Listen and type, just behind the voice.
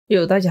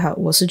大家好，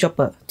我是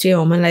Geopper。今天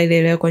我们来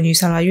聊聊关于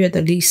砂拉越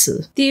的历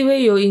史。第一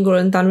位由英国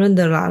人担任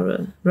的拉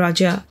惹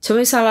Raja， 成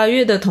为砂拉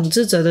越的统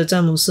治者的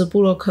詹姆斯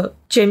布洛克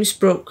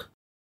JamesBrooke。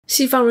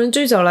西方人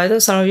最早来到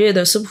砂拉越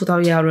的是葡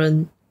萄牙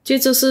人，接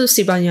着是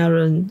西班牙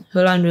人、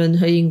荷兰人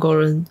和英国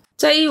人。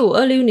在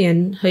1526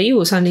年和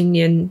1530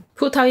年，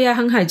葡萄牙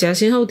航海家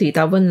先后抵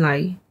达汶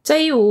莱，在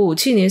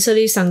1557年设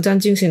立商站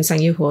进行商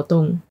业活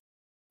动。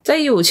在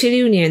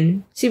1576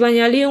年，西班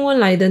牙利用汶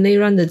莱的内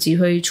乱的机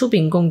会出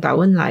兵攻打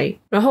汶莱，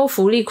然后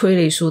福利傀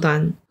儡苏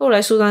丹。后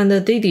来苏丹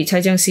的弟弟才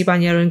将西班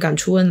牙人赶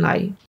出汶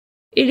莱。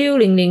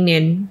1600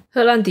年，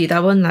荷兰抵达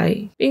汶莱，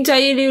并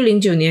在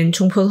1609年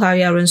从葡萄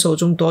牙人手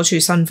中夺取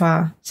三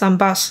巴，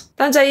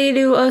但在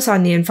1623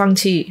年放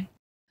弃。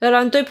荷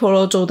兰对婆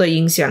罗洲的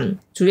影响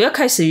主要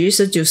开始于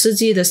19世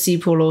纪的西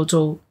婆罗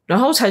洲，然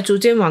后才逐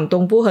渐往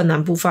东部和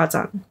南部发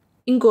展。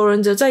英国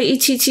人则在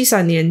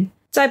1773年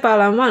在巴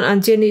兰万安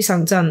建立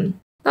商站，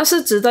但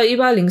是直到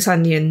1803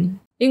年，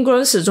英国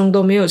人始终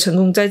都没有成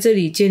功在这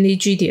里建立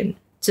据点。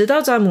直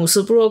到詹姆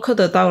斯·布洛克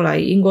的到来，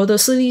英国的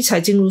势力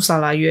才进入砂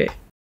拉越。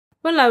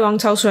汶莱王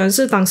朝虽然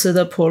是当时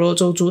的婆罗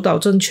洲主导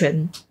政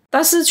权，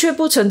但是却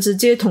不曾直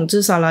接统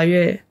治砂拉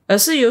越，而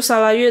是由砂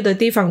拉越的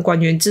地方官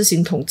员自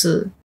行统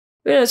治。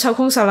为了操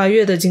控砂拉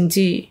越的经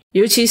济，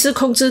尤其是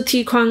控制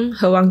铁矿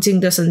和黄金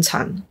的生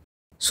产，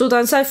苏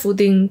丹塞夫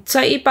丁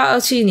在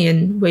1827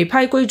年委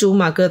派贵族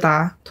马格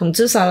达统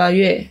治砂拉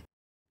越。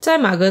在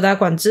马格达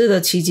管制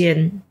的期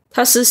间，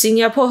他实行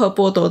压迫和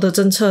剥夺的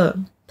政策，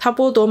他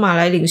剥夺马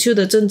来领袖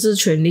的政治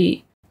权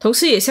利，同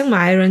时也向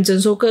马来人征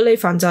收各类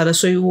繁杂的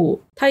税务。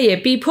他也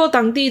逼迫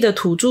当地的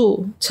土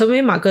著成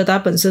为马格达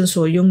本身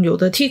所拥有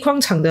的铁矿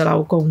场的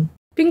劳工，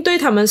并对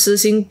他们实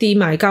行低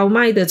买高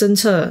卖的政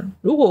策。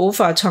如果无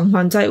法偿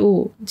还债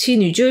务，妻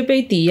女就会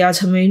被抵押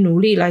成为奴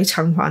隶来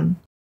偿还。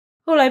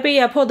后来被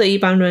压迫的一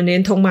般人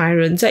连同马来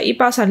人在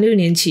1836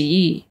年起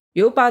义，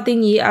由巴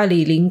丁伊阿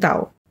里领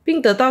导，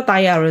并得到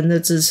达雅人的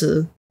支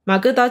持。马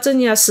格达镇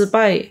压失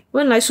败，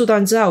汶莱苏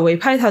丹只好委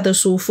派他的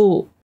叔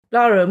父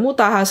拉惹穆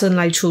达哈森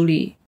来处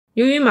理。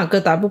由于马格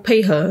达不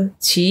配合，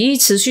起义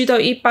持续到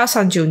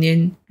1839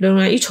年，仍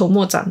然一筹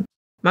莫展。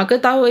马格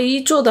达唯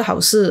一做的好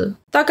事，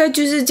大概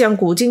就是将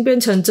古晋变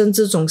成政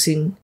治中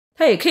心，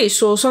他也可以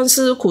说算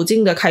是古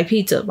晋的开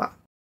辟者吧。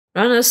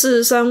然而事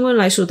实上，汶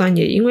莱苏丹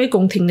也因为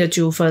宫廷的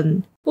纠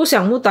纷，不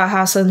想穆达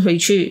哈森回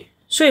去，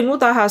所以穆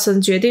达哈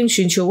森决定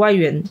寻求外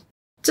援。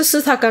这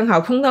时他刚好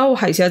碰到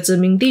海峡殖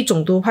民地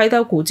总督派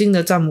到古晋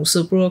的詹姆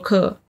斯·布洛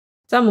克。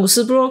詹姆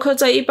斯·布洛克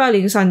在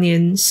1803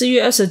年4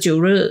月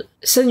29日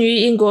生于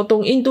英国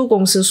东印度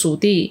公司属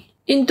地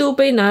印度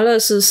贝拿勒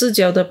斯市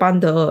郊的班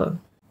德尔。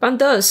班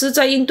德尔是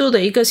在印度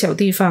的一个小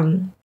地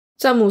方。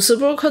詹姆斯·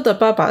布洛克的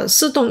爸爸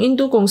是东印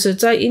度公司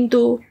在印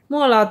度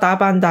莫拉达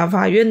班达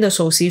法院的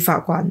首席法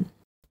官。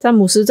詹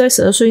姆斯在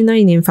12岁那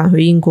一年返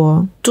回英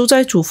国，住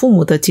在祖父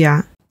母的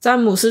家。詹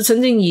姆斯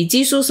曾经以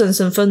寄宿生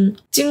身份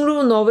进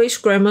入 Norwich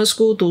Grammar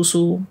School 读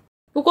书，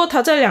不过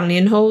他在2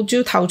年后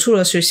就逃出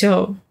了学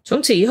校，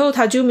从此以后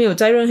他就没有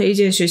在任何一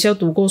间学校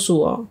读过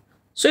书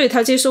所以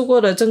他接受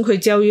过的正规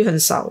教育很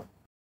少。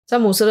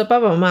詹姆斯的爸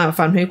爸妈妈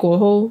返回国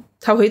后，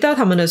他回到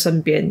他们的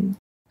身边，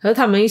和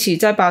他们一起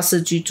在巴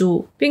斯居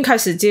住，并开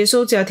始接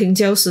受家庭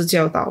教师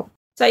教导。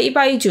在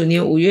1819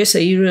年5月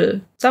11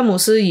日，詹姆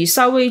斯以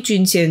少尉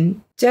军衔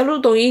加入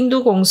东印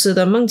度公司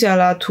的孟加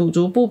拉土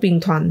著步兵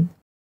团。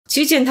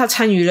期间他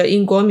参与了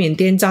英国缅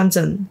甸战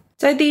争，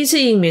在第一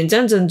次英缅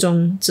战争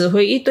中指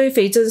挥一队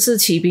非正式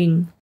骑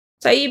兵。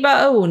在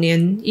1825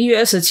年1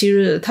月27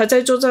日，他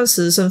在作战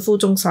时身负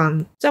重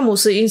伤，詹姆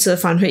斯因此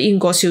返回英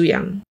国休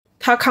养。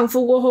他康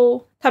复过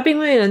后，他并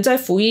未能在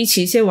服役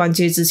期限完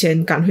结之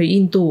前赶回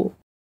印度，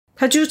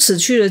他就辞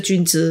去了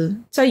军职，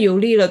在游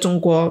历了中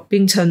国、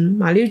槟城、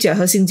马六甲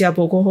和新加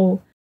坡过后，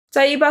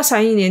在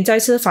1831年再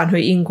次返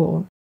回英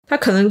国。他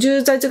可能就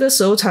是在这个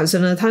时候产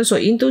生了探索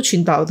印度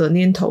群岛的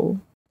念头。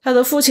他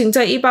的父亲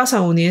在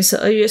1835年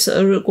12月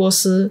12日过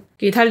世，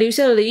给他留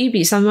下了一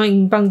笔3万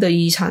英镑的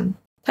遗产。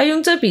他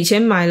用这笔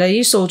钱买了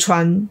一艘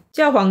船，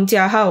叫皇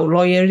家号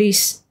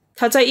Royalist。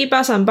他在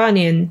1838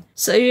年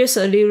12月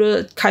16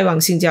日开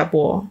往新加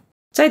坡。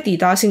在抵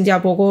达新加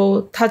坡过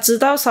后，他知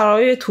道砂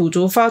拉越土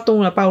族发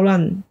动了暴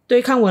乱，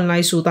对抗汶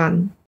莱苏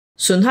丹，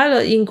损害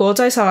了英国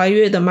在砂拉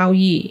越的贸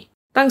易。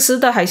当时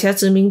的海峡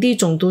殖民地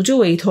总督就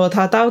委托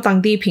他到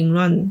当地平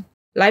乱，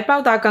来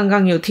报答刚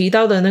刚有提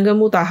到的那个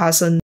穆达哈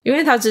森，因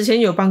为他之前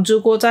有帮助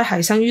过在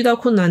海上遇到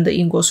困难的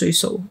英国水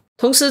手。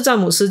同时詹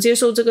姆斯接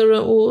受这个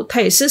任务，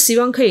他也是希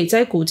望可以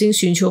在古晋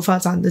寻求发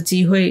展的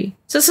机会。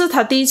这是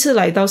他第一次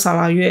来到砂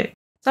拉越。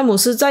詹姆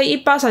斯在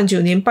1839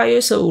年8月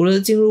15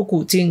日进入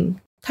古晋，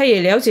他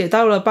也了解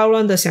到了暴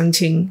乱的详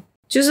情，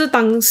就是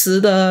当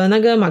时的那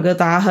个马格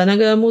达和那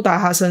个穆达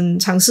哈森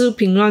尝试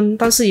平乱，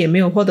但是也没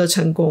有获得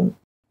成功。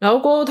然后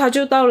过后他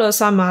就到了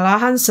沙马拉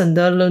罕省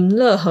的伦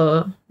勒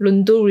河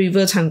Lundu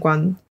River 参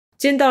观，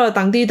见到了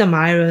当地的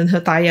马来人和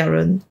达雅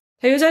人。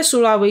他又在苏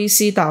拉威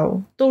西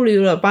岛逗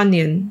留了半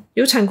年，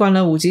又参观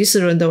了五吉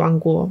斯人的王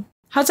国。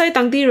他在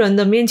当地人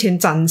的面前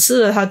展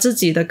示了他自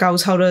己的高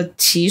超的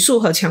骑术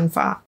和枪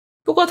法。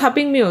不过他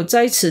并没有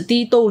在此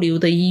地逗留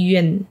的意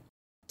愿。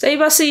在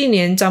1841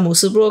年，詹姆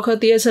斯·布洛克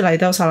第二次来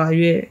到砂拉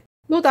越，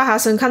穆达哈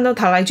森看到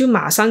他来就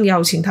马上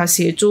邀请他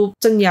协助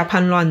镇压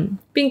叛乱，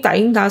并答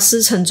应他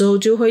事成之后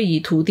就会以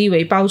土地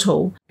为报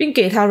酬，并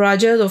给他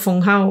Raja 的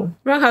封号，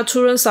让他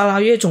出任砂拉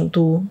越总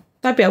督，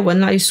代表文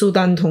莱苏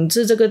丹统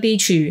治这个地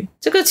区。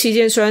这个期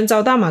间虽然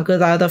遭到马哥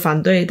达的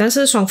反对，但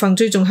是双方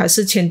最终还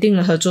是签订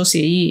了合作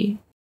协议。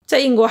在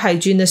英国海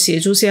军的协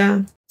助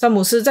下，詹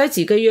姆斯在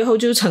几个月后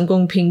就成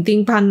功平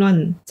定叛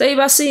乱。在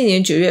1841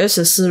年9月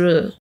24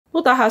日，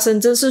穆达哈森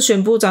正式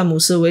宣布詹姆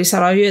斯为砂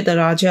拉越的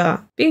Raja，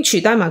并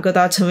取代马哥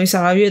达成为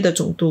砂拉越的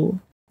总督。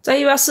在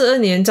1842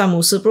年，詹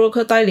姆斯·布洛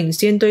克带领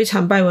舰队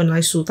参拜文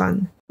莱苏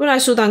丹。文莱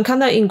苏丹看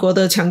到英国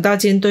的强大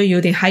舰队有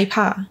点害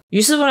怕，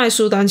于是文莱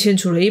苏丹签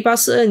署了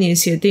1842年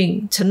协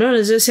定，承认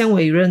了这项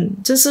委任，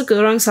正式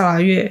割让砂拉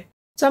越。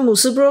詹姆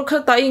斯·布洛克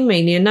答应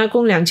每年纳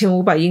贡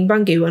2500英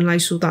镑给文莱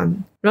苏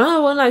丹。然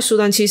而文莱苏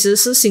丹其实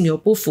是心有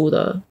不服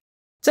的。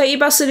在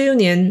1846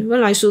年，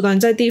文莱苏丹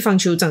在地方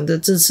酋长的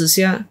支持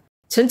下，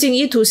曾经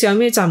意图消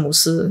灭詹姆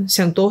斯，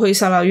想夺回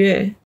砂拉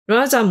越。然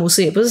而詹姆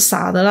斯也不是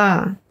傻的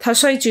啦，他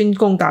率军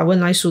攻打文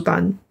莱苏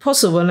丹，迫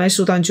使文莱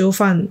苏丹就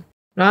范。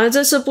然而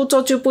这次不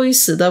做就不会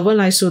死的文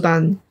莱苏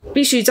丹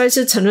必须再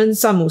次承认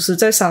詹姆斯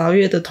在砂拉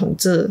越的统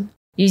治，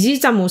以及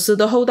詹姆斯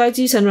的后代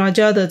继承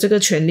Raja的这个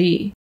权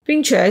利，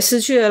并且还失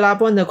去了拉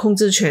布安的控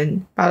制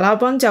权，把拉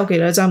布安交给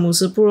了詹姆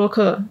斯·布洛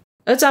克。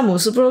而詹姆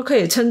斯·布洛克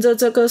也趁着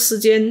这个事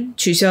件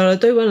取消了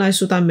对文莱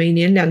苏丹每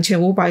年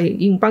2500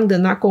英镑的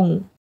纳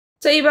贡。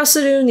在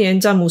1846年，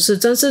詹姆斯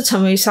正式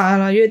成为砂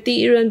拉越第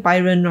一任白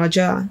人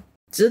Raja，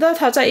直到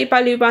他在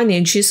1868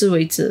年去世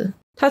为止。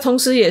他同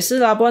时也是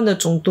拉布安的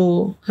总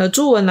督和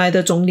驻文莱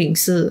的总领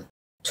事。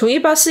从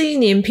1841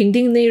年平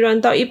定内乱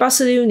到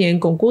1846年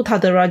巩固他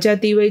的Raja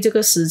地位，这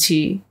个时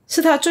期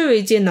是他最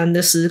为艰难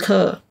的时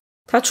刻。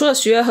他除了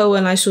需要和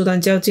文莱苏丹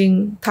较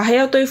劲，他还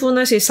要对付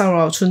那些骚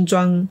扰村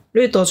庄、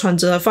掠夺船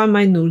只和贩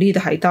卖奴隶的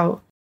海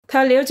盗。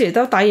他了解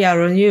到达雅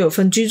人也有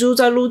分居住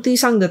在陆地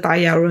上的达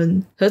雅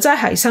人和在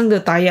海上的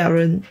达雅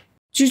人。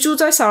居住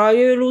在砂拉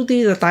越陆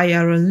地的达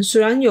雅人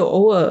虽然有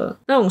偶尔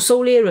那种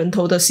狩猎人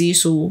头的习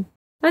俗，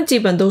但基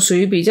本都属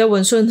于比较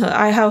温顺和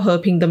爱好和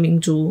平的民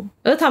族，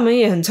而他们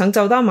也很常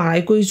遭到马来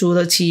贵族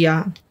的欺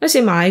压。那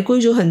些马来贵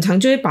族很常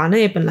就会把那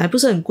些本来不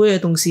是很贵的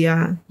东西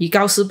以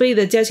高10倍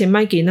的价钱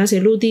卖给那些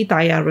陆地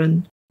达雅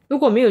人，如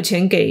果没有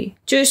钱给，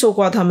就会搜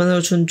刮他们的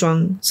村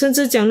庄，甚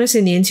至将那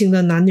些年轻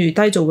的男女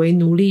带走为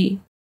奴隶。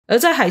而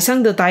在海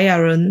上的达雅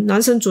人，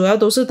男生主要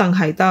都是当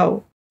海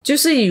盗，就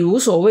是以无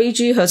所畏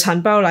惧和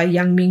残暴来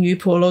扬名于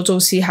婆罗洲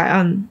西海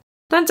岸。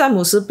但詹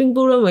姆斯并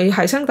不认为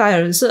海上达雅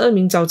人是恶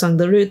名昭彰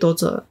的掠夺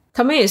者，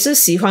他们也是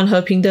喜欢和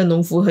平的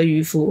农夫和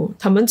渔夫，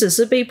他们只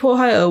是被迫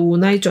害而无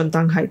奈转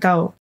当海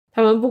盗。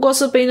他们不过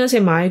是被那些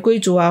马来贵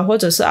族或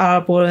者是阿拉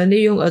伯人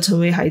利用而成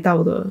为海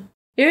盗的，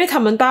因为他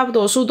们大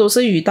多数都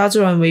是与大自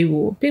然为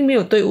伍，并没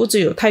有对物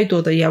质有太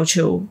多的要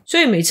求，所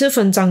以每次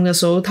分赃的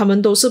时候，他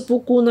们都是不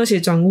顾那些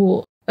赃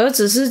物，而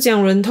只是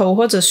将人头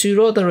或者虚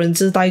弱的人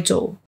质带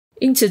走。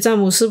因此詹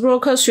姆斯·布洛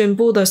克宣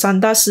布的3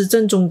大施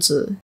政宗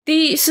旨，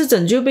第一是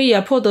拯救被压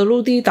迫的陆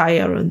地达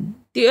雅人，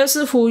第二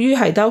是呼吁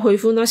海盗恢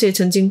复那些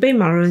曾经被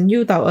马人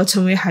诱导而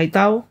成为海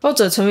盗或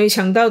者成为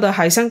强盗的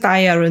海上达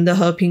雅人的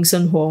和平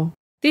生活，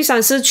第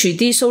三是取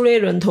缔狩猎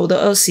人头的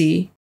恶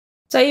习。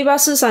在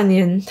1843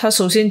年，他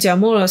首先剿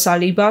没了沙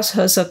利巴斯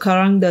和塞卡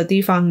朗的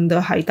地方的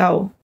海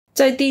盗，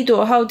在帝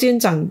多号舰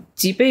长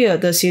吉贝尔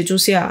的协助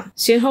下，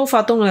先后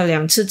发动了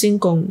2次进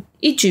攻，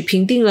一举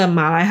平定了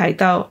马来海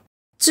盗。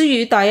至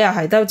于达雅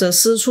海盗则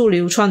四处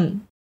流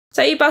窜。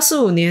在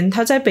1845年，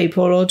他在北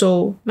婆罗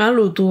洲马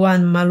鲁都湾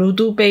马鲁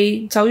都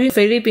贝遭遇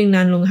菲律宾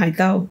南轮海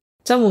盗，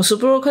詹姆斯·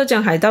布洛克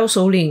将海盗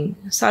首领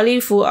沙利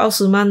夫·奥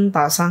斯曼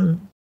打伤，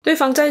对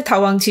方在逃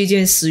亡期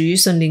间死于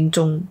森林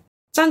中。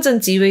战争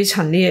极为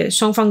惨烈，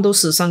双方都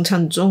死伤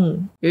惨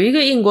重，有一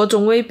个英国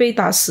中尉被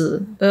打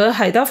死，而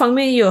海盗方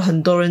面也有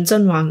很多人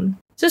阵亡。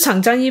这场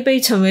战役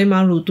被称为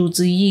马鲁都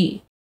之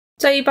役。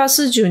在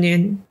1849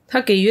年，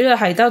他给予了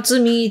海盗致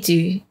命一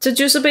击，这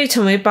就是被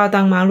称为巴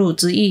当马鲁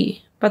之役，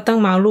巴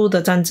当马鲁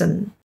的战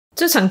争。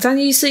这场战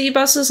役是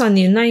1843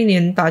年那一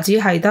年打击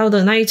海盗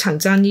的那一场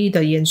战役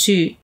的延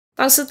续。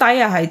当时达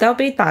雅海盗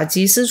被打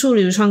击四处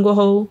流窜过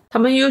后，他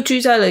们又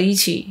聚在了一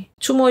起，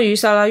出没于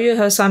砂拉越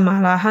和山马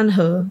拉汉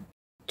河，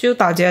就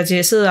打家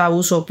劫舍无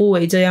所不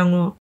为这样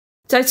咯。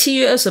在7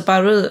月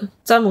28日，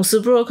詹姆斯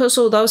·布洛克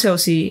收到消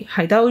息，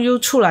海盗又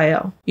出来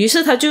了，于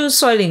是他就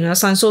率领了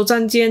3艘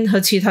战舰和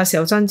其他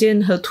小战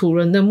舰和土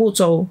人的木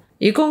舟，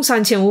一共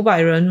3500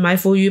人埋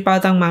伏于巴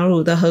当马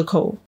鲁的河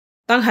口。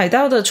当海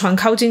盗的船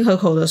靠近河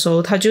口的时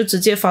候，他就直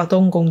接发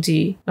动攻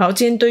击，然后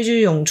舰队就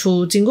涌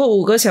出，经过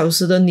5个小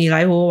时的你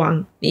来我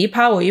往，你一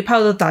炮我一炮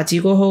的打击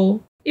过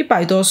后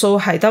，100多艘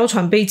海盗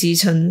船被击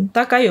沉，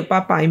大概有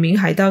800名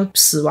海盗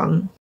死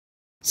亡。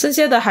剩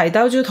下的海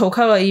盗就投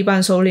靠了一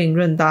般首领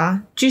忍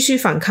达，继续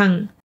反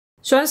抗。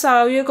虽然砂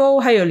拉越过后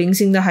还有零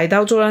星的海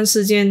盗作乱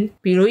事件，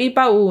比如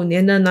1855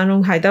年的南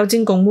龙海盗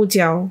进攻木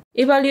礁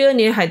，1862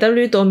年海盗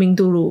掠夺明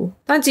都鲁，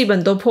但基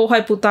本都破坏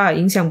不大，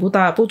影响不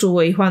大，不足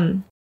为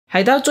患。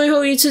海盗最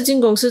后一次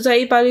进攻是在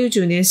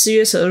1869年4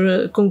月12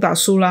日攻打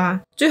苏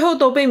拉，最后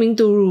都被明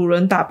都鲁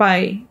人打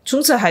败，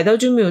从此海盗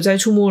就没有再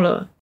出没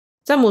了。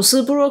詹姆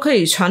斯·布洛克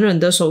以残忍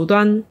的手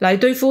段来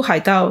对付海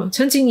盗，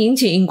曾经引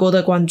起英国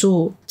的关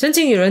注，曾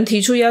经有人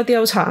提出要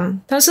调查，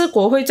但是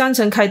国会赞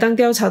成开档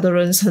调查的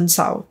人很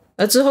少，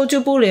而之后就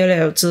不了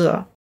了之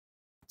了。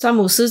詹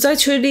姆斯在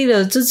确立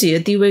了自己的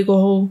地位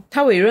过后，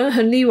他委任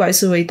亨利·怀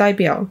斯为代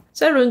表，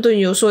在伦敦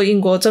游说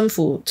英国政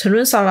府承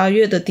认砂拉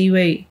越的地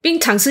位，并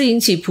尝试引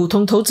起普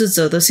通投资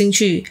者的兴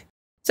趣。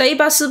在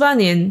1848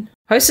年，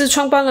怀斯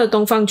创办了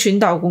东方群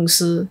岛公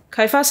司，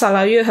开发砂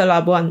拉越和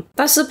拉布安，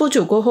但是不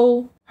久过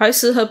后，怀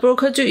斯和布洛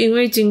克就因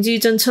为经济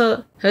政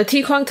策和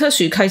剔矿特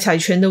许开采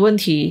权的问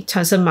题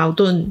产生矛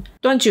盾，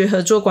断绝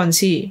合作关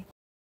系。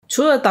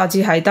除了打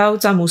击海盗，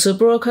詹姆斯·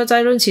布洛克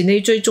在任期内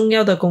最重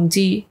要的功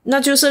绩，那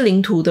就是领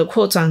土的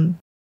扩张。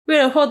为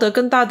了获得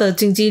更大的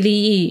经济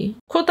利益，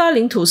扩大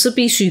领土是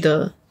必须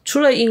的。除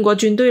了英国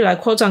军队来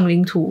扩张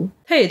领土，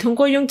他也通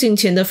过用金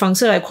钱的方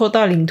式来扩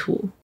大领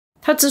土。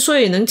他之所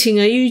以能轻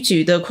而易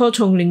举地扩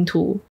充领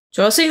土，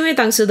主要是因为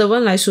当时的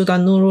汶莱苏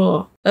丹懦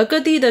弱，而各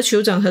地的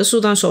酋长和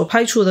苏丹所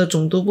派出的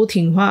总督不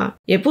听话，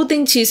也不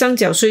定期上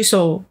缴税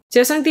收，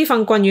加上地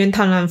方官员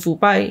贪婪腐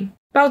败，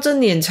暴政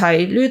敛财，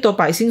掠夺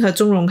百姓和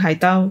纵容海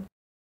盗。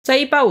在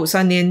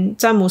1853年，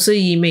詹姆斯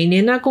以每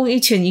年纳贡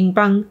1000英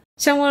镑，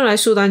向汶莱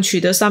苏丹取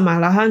得沙马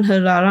拉罕和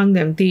拉让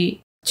两地，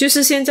就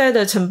是现在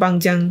的城邦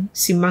江、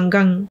新曼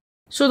港。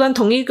苏丹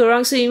同意割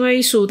让是因为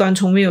苏丹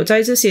从没有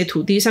在这些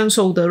土地上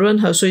收得任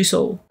何税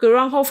收，割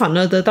让后反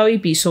而得到一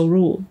笔收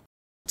入。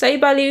在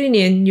1861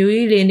年，由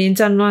于连年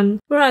战乱，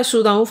汶莱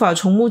苏丹无法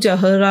从木角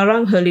和拉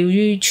让河流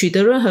域取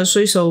得任何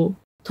税收，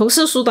同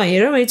时苏丹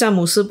也认为詹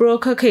姆斯·布洛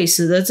克可以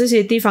使得这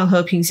些地方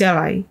和平下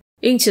来，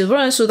因此汶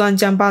莱苏丹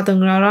将巴登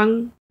拉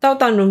让到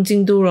丹戎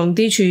京都戎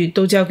地区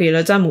都交给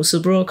了詹姆斯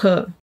·布洛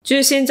克，就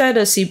是现在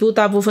的西部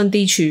大部分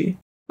地区。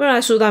汶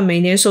莱苏丹每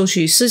年收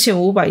取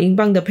4500英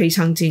镑的赔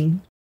偿金。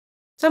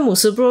詹姆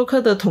斯·布洛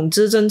克的统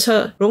治政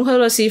策融合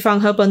了西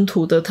方和本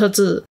土的特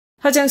质，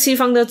他将西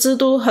方的制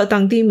度和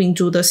当地民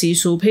族的习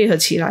俗配合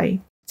起来，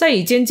再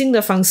以渐进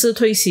的方式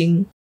推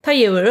行。他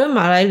也委任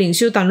马来领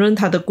袖担任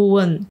他的顾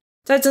问。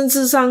在政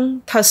治上，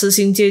他实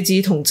行阶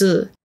级统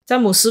治，詹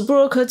姆斯·布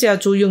洛克家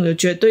族拥有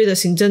绝对的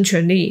行政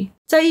权力。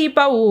在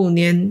1855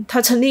年，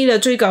他成立了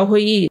最高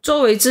会议，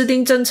作为制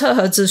定政策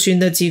和咨询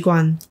的机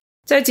关。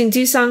在经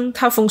济上，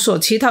他封锁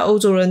其他欧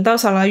洲人到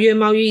砂拉越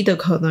贸易的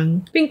可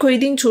能，并规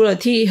定除了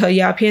铁和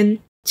鸦片，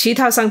其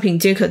他商品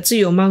皆可自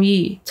由贸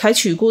易，采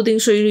取固定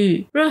税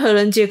率，任何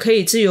人皆可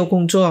以自由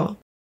工作。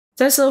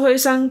在社会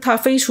上，他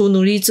废除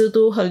奴隶制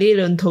度和猎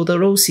人头的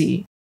陋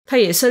习，他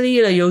也设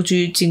立了邮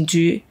局、警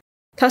局。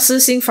他实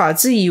行法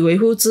治以维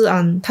护治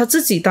安，他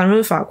自己担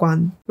任法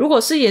官。如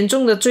果是严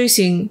重的罪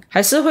行，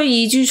还是会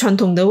依据传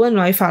统的汶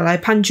莱法来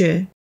判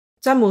决。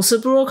詹姆斯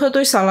·布洛克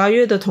对砂拉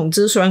越的统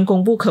治虽然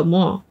功不可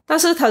没，但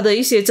是他的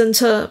一些政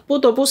策不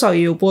多不少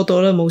也有剥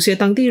夺了某些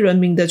当地人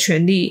民的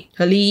权利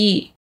和利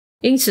益，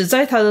因此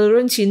在他的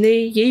任期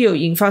内也有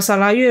引发砂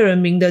拉越人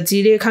民的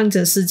激烈抗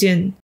争事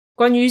件。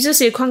关于这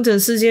些抗争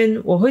事件，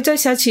我会在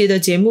下期的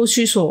节目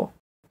叙说。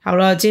好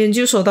了，今天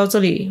就说到这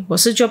里，我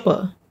是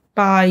Geopper，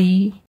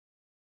拜。